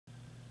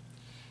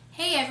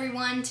Hey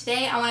everyone,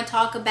 today I want to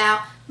talk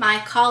about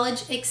my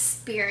college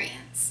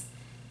experience.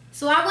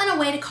 So I went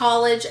away to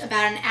college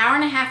about an hour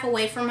and a half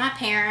away from my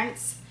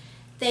parents.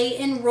 They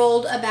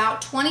enrolled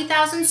about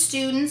 20,000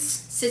 students,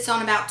 sits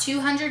on about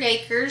 200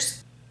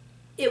 acres.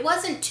 It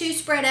wasn't too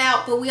spread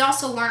out, but we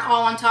also weren't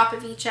all on top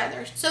of each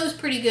other, so it was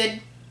pretty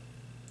good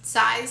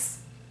size.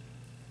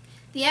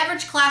 The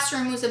average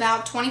classroom was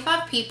about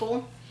 25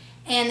 people,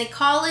 and the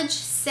college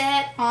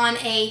sat on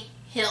a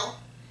hill.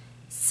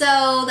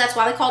 So that's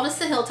why they called us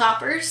the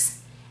Hilltoppers.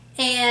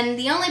 And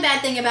the only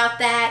bad thing about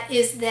that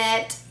is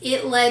that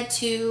it led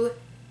to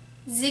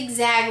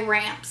zigzag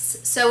ramps.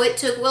 So it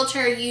took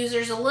wheelchair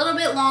users a little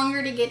bit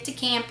longer to get to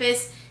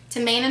campus to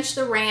manage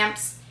the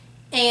ramps.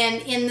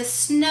 And in the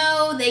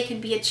snow, they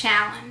could be a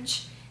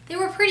challenge. They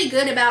were pretty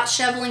good about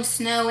shoveling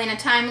snow in a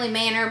timely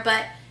manner,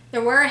 but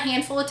there were a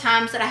handful of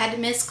times that I had to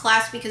miss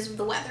class because of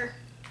the weather.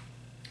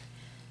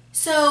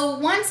 So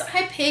once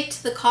I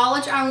picked the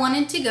college I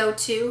wanted to go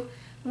to,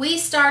 we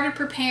started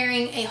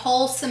preparing a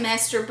whole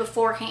semester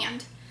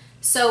beforehand.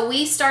 So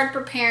we started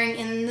preparing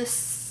in the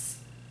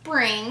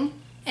spring,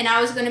 and I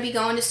was going to be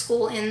going to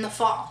school in the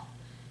fall.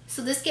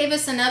 So this gave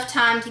us enough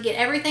time to get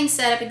everything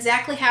set up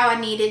exactly how I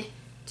needed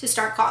to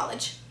start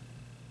college.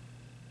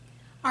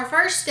 Our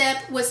first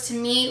step was to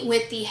meet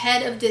with the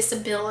head of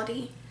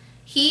disability.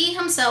 He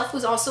himself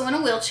was also in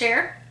a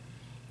wheelchair.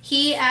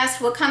 He asked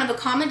what kind of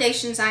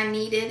accommodations I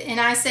needed, and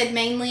I said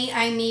mainly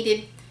I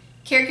needed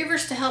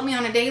caregivers to help me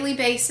on a daily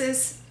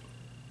basis,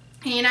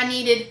 and I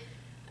needed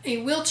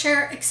a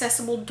wheelchair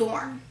accessible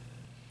dorm.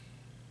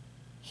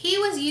 He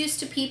was used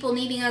to people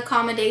needing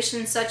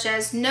accommodations such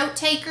as note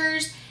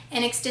takers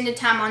and extended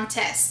time on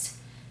tests.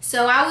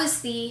 So I was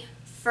the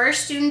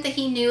first student that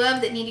he knew of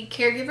that needed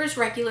caregivers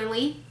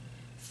regularly,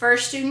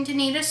 first student to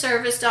need a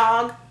service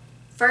dog,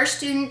 first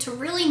student to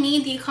really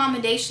need the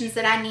accommodations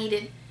that I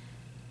needed.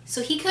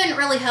 So he couldn't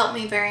really help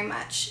me very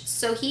much.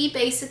 So he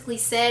basically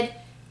said,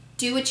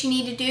 do what you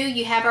need to do,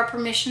 you have our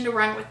permission to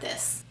run with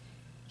this.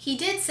 He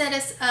did set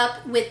us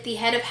up with the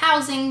head of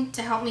housing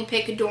to help me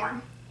pick a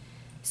dorm.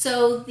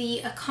 So the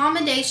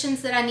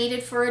accommodations that I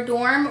needed for a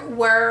dorm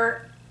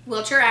were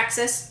wheelchair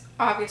access,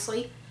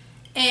 obviously,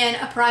 and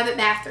a private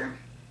bathroom.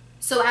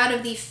 So out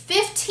of the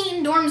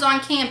 15 dorms on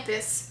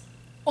campus,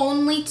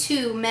 only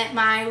 2 met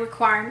my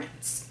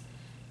requirements.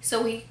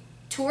 So we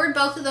toured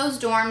both of those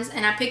dorms,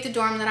 and I picked the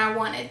dorm that I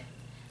wanted.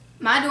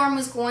 My dorm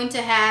was going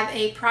to have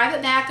a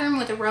private bathroom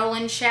with a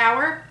roll-in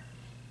shower,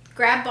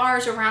 grab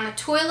bars around the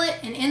toilet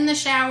and in the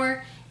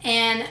shower,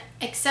 and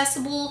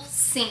accessible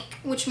sink,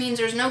 which means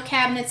there's no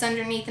cabinets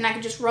underneath and I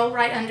could just roll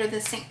right under the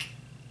sink.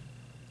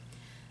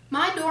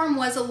 My dorm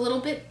was a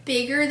little bit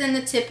bigger than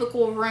the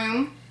typical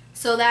room,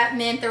 so that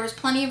meant there was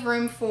plenty of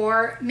room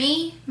for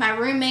me, my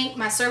roommate,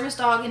 my service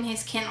dog, and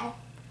his kennel.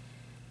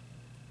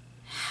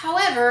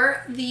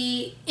 However,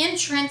 the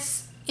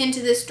entrance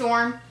into this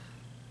dorm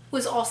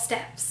was all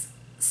steps.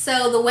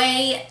 So the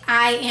way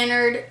I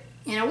entered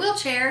in a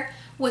wheelchair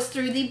was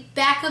through the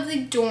back of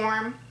the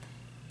dorm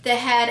that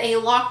had a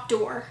locked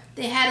door.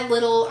 They had a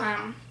little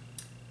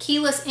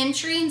keyless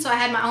entry, and so I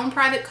had my own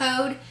private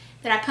code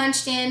that I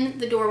punched in.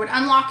 The door would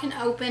unlock and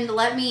open to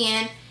let me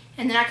in,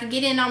 and then I could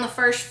get in on the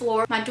first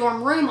floor. My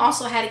dorm room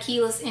also had a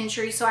keyless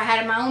entry, so I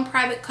had my own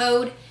private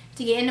code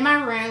to get into my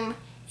room,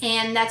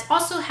 and that's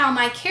also how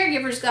my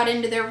caregivers got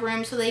into their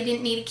room, so they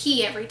didn't need a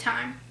key every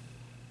time.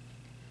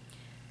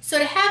 So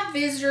to have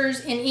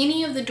visitors in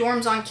any of the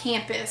dorms on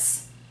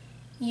campus,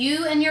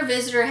 you and your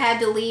visitor had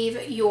to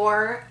leave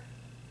your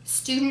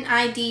student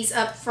IDs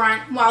up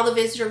front while the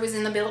visitor was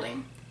in the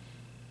building.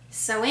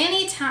 So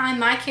anytime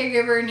my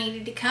caregiver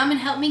needed to come and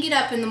help me get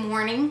up in the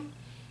morning,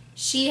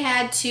 she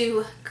had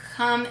to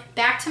come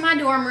back to my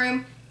dorm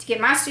room to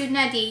get my student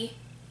ID,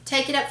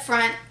 take it up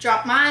front,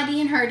 drop my ID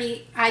and her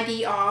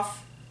ID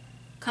off,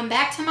 come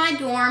back to my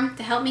dorm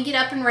to help me get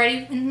up and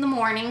ready in the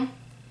morning,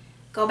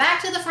 go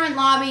back to the front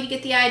lobby to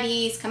get the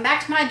IDs, come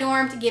back to my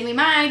dorm to give me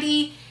my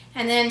ID,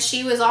 and then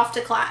she was off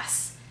to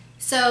class.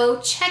 So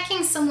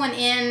checking someone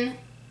in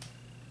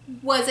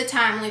was a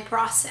timely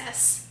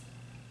process.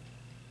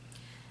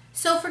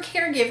 So for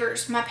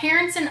caregivers, my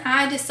parents and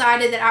I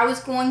decided that I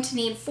was going to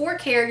need 4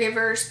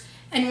 caregivers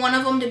and one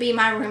of them to be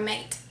my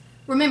roommate.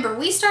 Remember,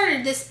 we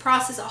started this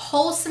process a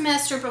whole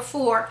semester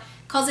before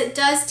because it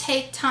does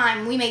take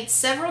time. We made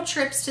several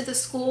trips to the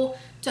school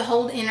to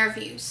hold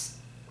interviews.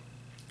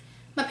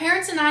 My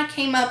parents and I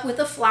came up with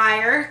a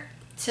flyer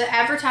to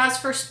advertise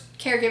for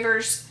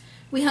caregivers.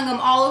 We hung them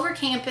all over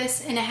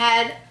campus, and it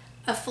had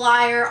a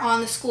flyer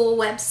on the school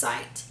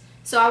website.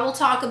 So I will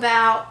talk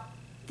about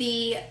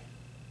the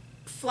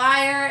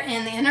flyer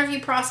and the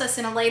interview process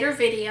in a later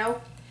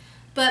video.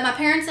 But my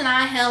parents and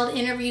I held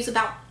interviews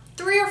about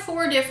 3 or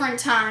 4 different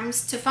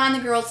times to find the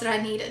girls that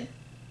I needed.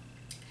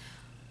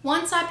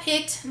 Once I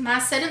picked my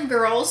set of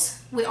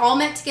girls, we all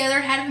met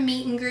together, had a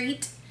meet and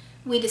greet.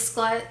 We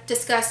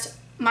discussed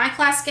my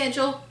class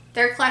schedule,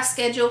 their class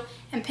schedule,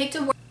 and picked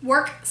a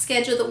work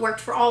schedule that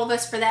worked for all of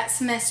us for that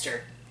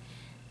semester.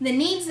 The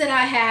needs that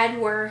I had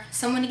were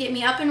someone to get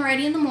me up and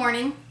ready in the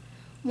morning,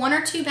 1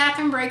 or 2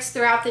 bathroom breaks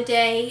throughout the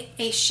day,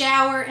 a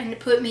shower, and to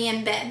put me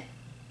in bed.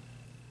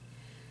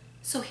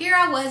 So here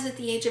I was at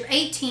the age of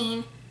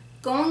 18,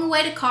 going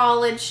away to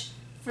college,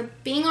 for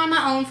being on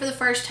my own for the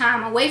first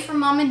time, away from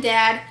mom and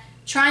dad,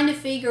 trying to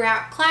figure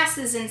out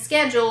classes and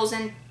schedules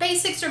and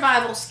basic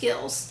survival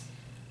skills.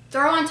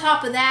 Throw on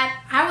top of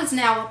that, I was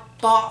now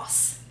a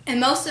boss, and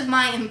most of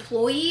my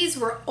employees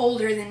were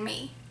older than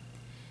me.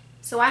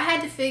 So I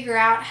had to figure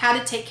out how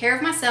to take care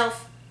of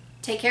myself,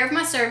 take care of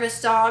my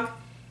service dog,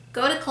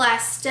 go to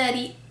class,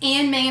 study,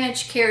 and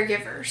manage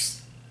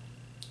caregivers.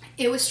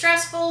 It was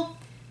stressful,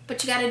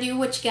 but you gotta do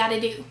what you gotta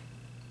do.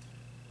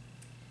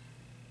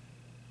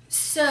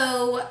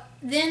 So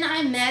then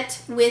I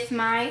met with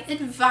my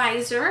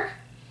advisor,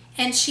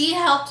 and she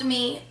helped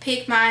me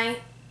pick my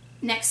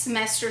next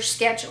semester's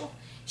schedule.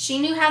 She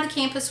knew how the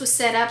campus was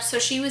set up, so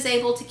she was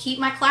able to keep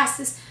my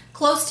classes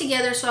close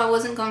together so I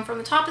wasn't going from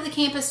the top of the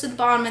campus to the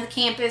bottom of the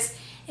campus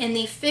in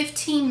the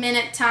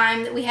 15-minute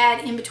time that we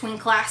had in between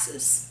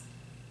classes.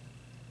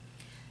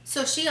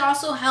 So she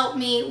also helped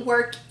me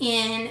work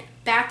in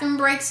bathroom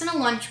breaks and a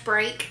lunch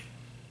break,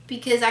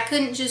 because I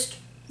couldn't just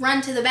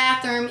run to the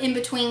bathroom in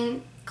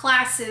between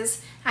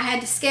classes. I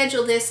had to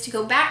schedule this to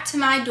go back to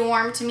my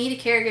dorm to meet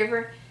a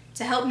caregiver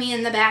to help me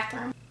in the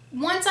bathroom.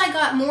 Once I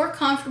got more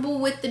comfortable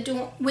with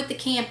the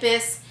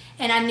campus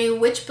and I knew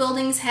which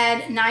buildings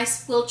had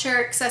nice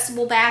wheelchair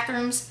accessible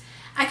bathrooms,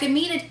 I could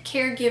meet a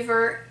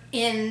caregiver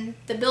in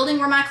the building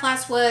where my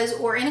class was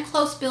or in a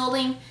close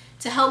building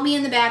to help me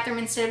in the bathroom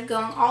instead of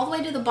going all the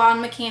way to the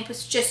bottom of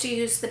campus just to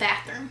use the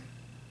bathroom.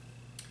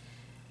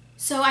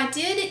 So I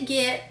did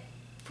get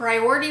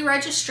priority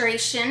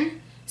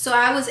registration, so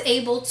I was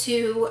able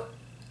to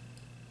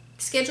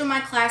schedule my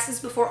classes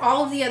before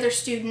all of the other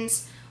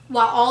students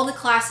while all the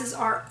classes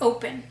are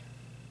open.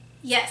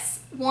 Yes,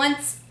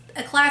 once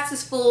a class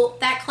is full,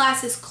 that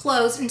class is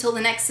closed until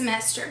the next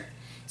semester.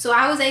 So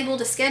I was able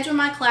to schedule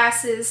my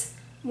classes,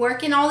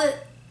 work in all the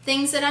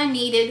things that I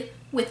needed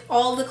with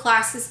all the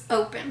classes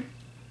open.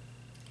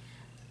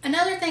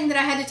 Another thing that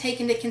I had to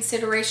take into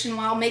consideration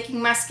while making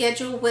my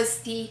schedule was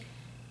the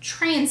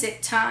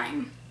transit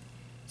time.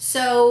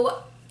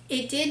 So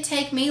it did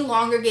take me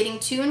longer getting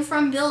to and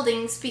from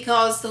buildings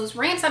because those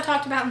ramps I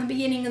talked about in the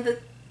beginning of the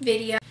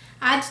video,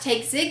 I had to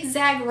take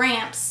zigzag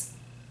ramps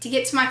to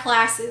get to my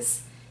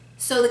classes.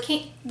 So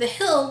the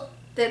hill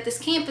that this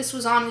campus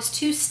was on was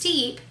too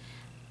steep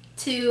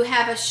to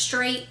have a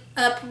straight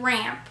up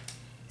ramp.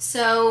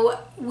 So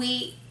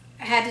we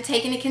had to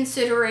take into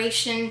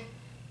consideration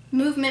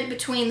movement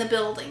between the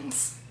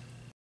buildings.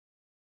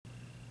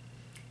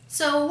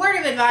 So a word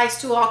of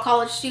advice to all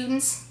college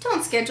students: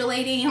 don't schedule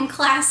 8 a.m.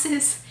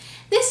 classes.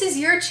 This is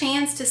your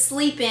chance to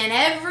sleep in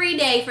every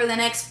day for the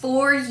next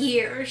 4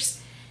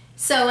 years.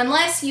 So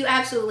unless you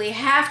absolutely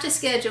have to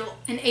schedule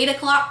an 8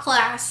 o'clock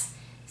class,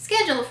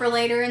 schedule for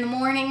later in the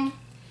morning.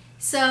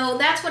 So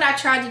that's what I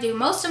tried to do.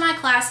 Most of my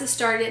classes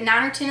started at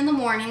 9 or 10 in the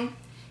morning,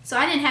 so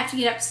I didn't have to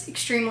get up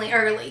extremely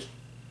early.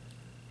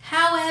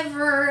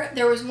 However,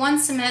 there was one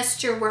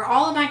semester where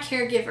all of my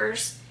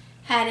caregivers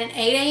had an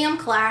 8 a.m.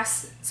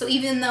 class, so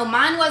even though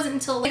mine wasn't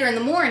until later in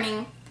the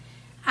morning,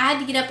 I had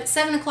to get up at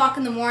 7 o'clock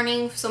in the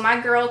morning so my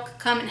girl could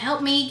come and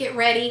help me get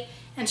ready,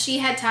 and she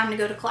had time to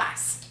go to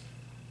class.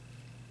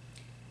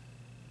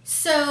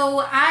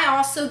 So I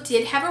also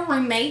did have a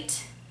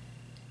roommate.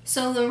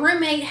 So the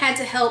roommate had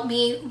to help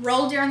me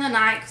roll during the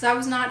night because I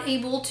was not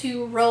able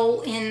to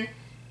roll in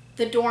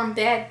the dorm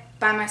bed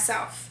by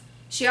myself.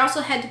 She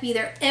also had to be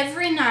there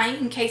every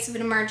night in case of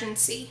an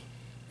emergency.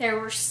 There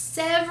were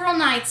several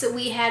nights that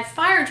we had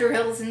fire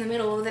drills in the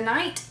middle of the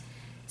night.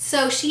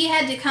 So she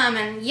had to come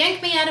and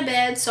yank me out of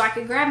bed so I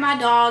could grab my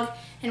dog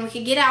and we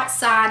could get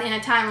outside in a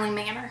timely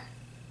manner.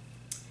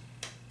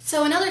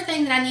 So another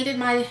thing that I needed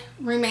my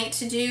roommate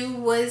to do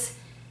was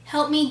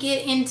help me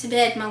get into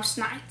bed most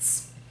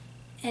nights.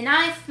 And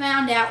I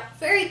found out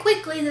very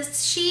quickly that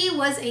she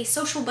was a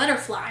social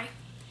butterfly.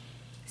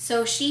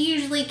 So she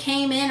usually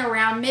came in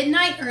around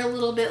midnight or a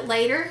little bit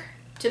later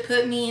to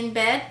put me in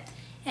bed.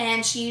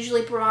 And she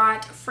usually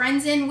brought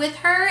friends in with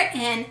her,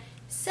 and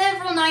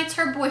several nights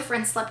her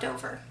boyfriend slept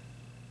over.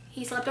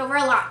 He slept over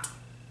a lot.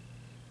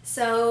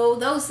 So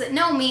those that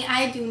know me,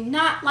 I do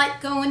not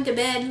like going to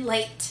bed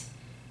late.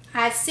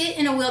 I sit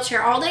in a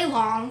wheelchair all day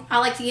long. I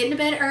like to get into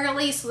bed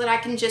early so that I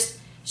can just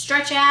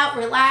stretch out,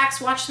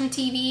 relax, watch some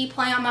TV,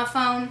 play on my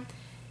phone.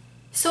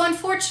 So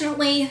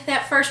unfortunately,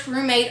 that first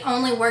roommate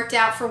only worked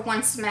out for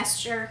one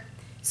semester.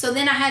 So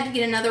then I had to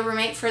get another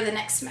roommate for the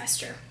next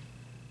semester.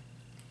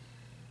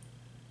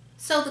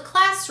 So the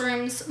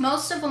classrooms,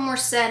 most of them were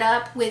set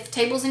up with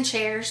tables and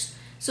chairs.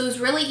 So it was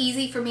really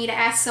easy for me to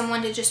ask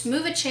someone to just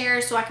move a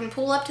chair so I can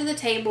pull up to the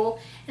table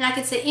and I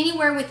could sit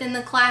anywhere within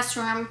the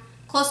classroom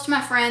close to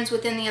my friends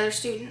within the other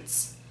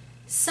students.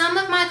 Some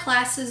of my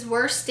classes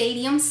were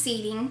stadium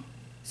seating.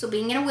 So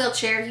being in a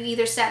wheelchair, you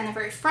either sat in the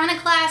very front of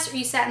class or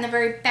you sat in the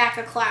very back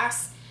of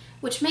class,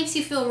 which makes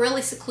you feel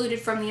really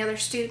secluded from the other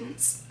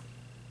students.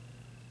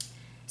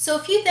 So a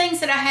few things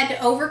that I had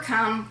to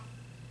overcome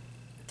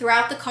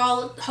throughout the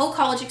whole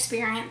college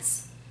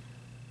experience.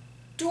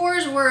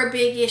 Doors were a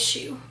big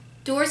issue.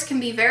 Doors can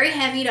be very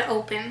heavy to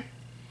open.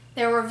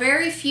 There were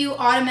very few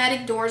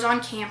automatic doors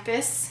on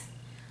campus.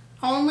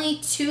 Only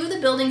 2 of the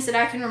buildings that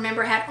I can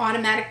remember had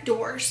automatic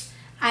doors.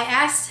 I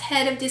asked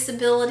head of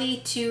disability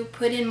to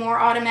put in more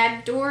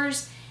automatic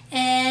doors,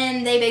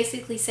 and they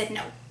basically said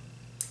no.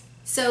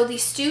 So the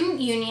student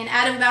union,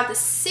 out of about the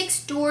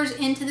 6 doors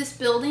into this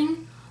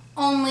building,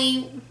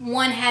 only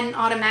 1 had an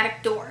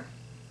automatic door.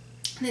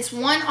 This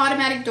one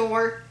automatic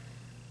door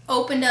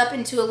opened up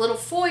into a little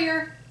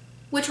foyer,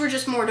 which were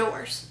just more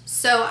doors.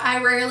 So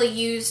I rarely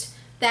used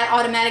that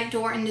automatic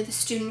door into the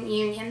student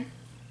union.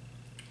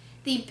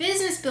 The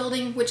business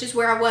building, which is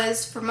where I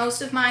was for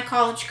most of my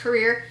college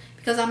career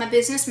because I'm a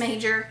business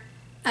major,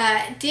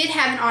 did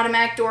have an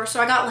automatic door, so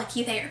I got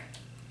lucky there.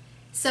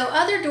 So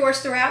other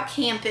doors throughout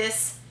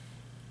campus,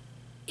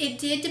 it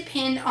did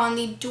depend on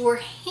the door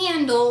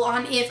handle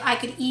on if I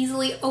could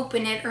easily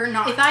open it or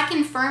not. If I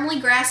can firmly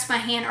grasp my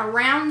hand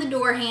around the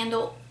door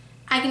handle,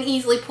 I can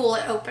easily pull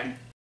it open.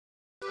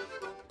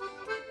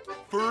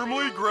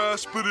 Firmly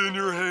grasp it in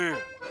your hand.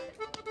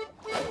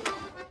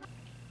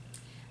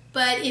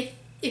 But if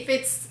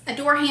it's a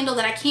door handle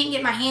that I can't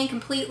get my hand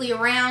completely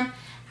around,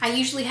 I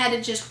usually had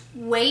to just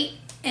wait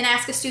and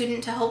ask a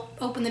student to help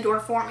open the door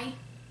for me.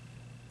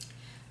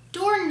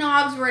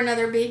 Doorknobs were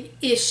another big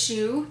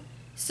issue.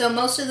 So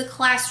most of the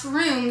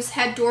classrooms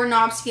had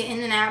doorknobs to get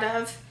in and out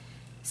of.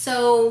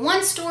 So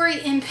one story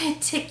in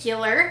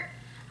particular,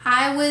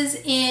 I was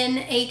in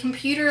a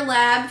computer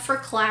lab for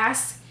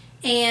class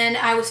and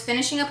I was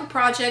finishing up a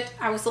project.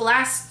 I was the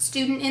last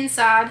student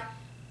inside.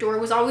 Door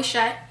was always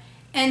shut.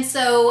 And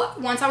so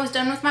once I was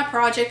done with my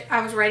project,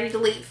 I was ready to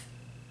leave.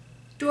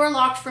 Door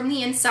locked from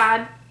the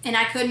inside and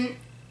I couldn't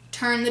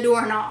turn the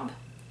doorknob.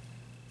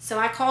 So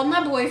I called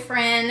my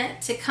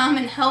boyfriend to come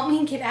and help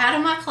me get out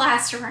of my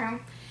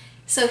classroom.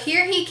 So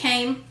here he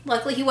came.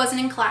 Luckily he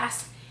wasn't in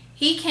class.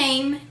 He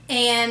came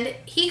and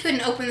he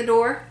couldn't open the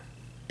door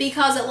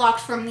because it locked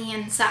from the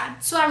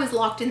inside. So I was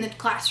locked in the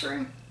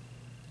classroom.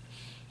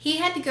 He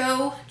had to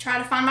go try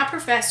to find my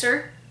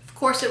professor. Of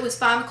course it was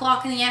 5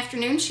 o'clock in the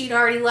afternoon. She'd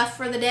already left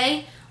for the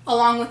day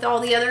along with all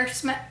the other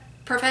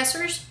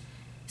professors.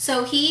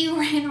 So he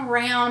ran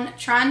around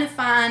trying to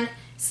find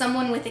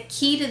someone with a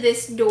key to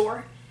this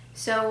door.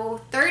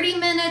 So 30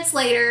 minutes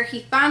later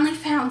he finally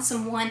found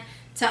someone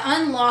to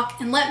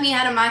unlock and let me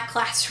out of my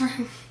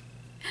classroom.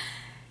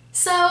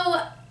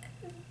 So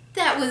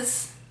that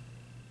was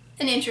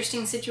an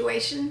interesting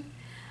situation.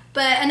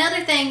 But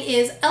another thing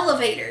is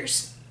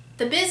elevators.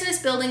 The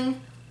business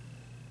building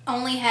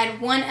only had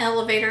one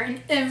elevator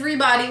and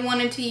everybody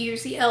wanted to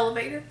use the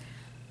elevator.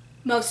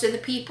 Most of the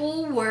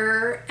people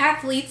were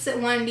athletes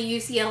that wanted to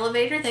use the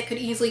elevator that could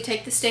easily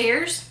take the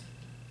stairs.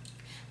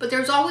 But there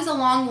was always a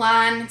long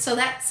line, so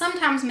that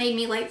sometimes made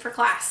me late for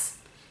class.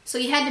 So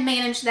you had to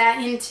manage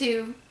that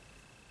into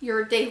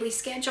your daily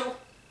schedule.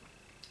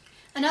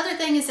 Another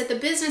thing is that the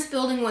business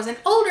building was an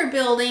older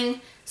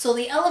building, so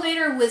the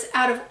elevator was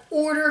out of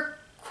order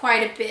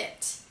quite a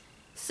bit.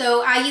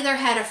 So I either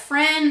had a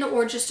friend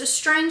or just a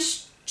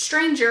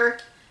stranger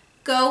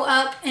go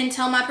up and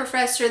tell my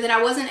professor that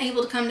I wasn't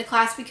able to come to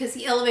class because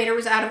the elevator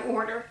was out of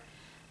order.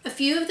 A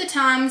few of the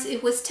times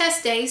it was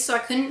test days, so I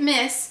couldn't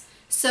miss,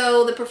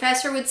 so the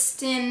professor would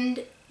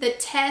send the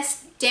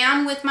test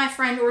down with my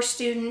friend or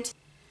student.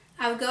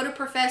 I would go to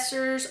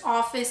professor's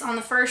office on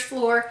the first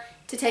floor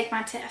to take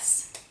my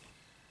tests.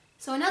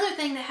 So another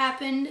thing that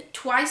happened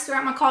twice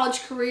throughout my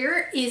college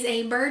career is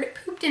a bird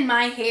pooped in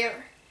my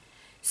hair.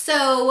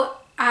 So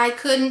I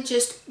couldn't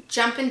just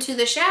jump into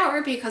the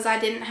shower because I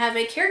didn't have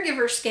a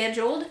caregiver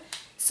scheduled.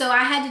 So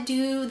I had to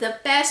do the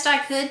best I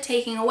could,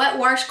 taking a wet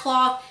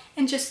washcloth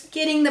and just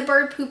getting the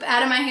bird poop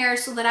out of my hair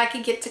so that I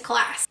could get to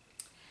class.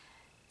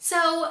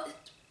 So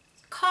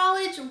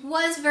college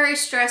was very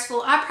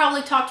stressful. I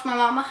probably talked to my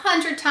mom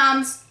 100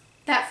 times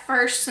that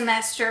first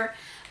semester,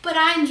 but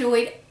I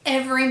enjoyed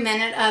every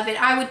minute of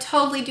it. I would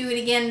totally do it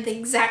again the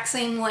exact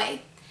same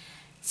way.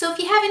 So if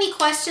you have any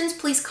questions,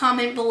 please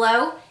comment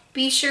below.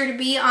 Be sure to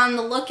be on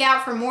the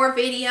lookout for more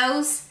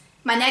videos.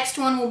 My next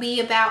one will be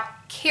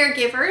about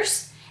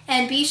caregivers.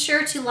 And be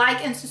sure to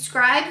like and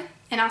subscribe,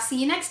 and I'll see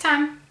you next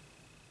time.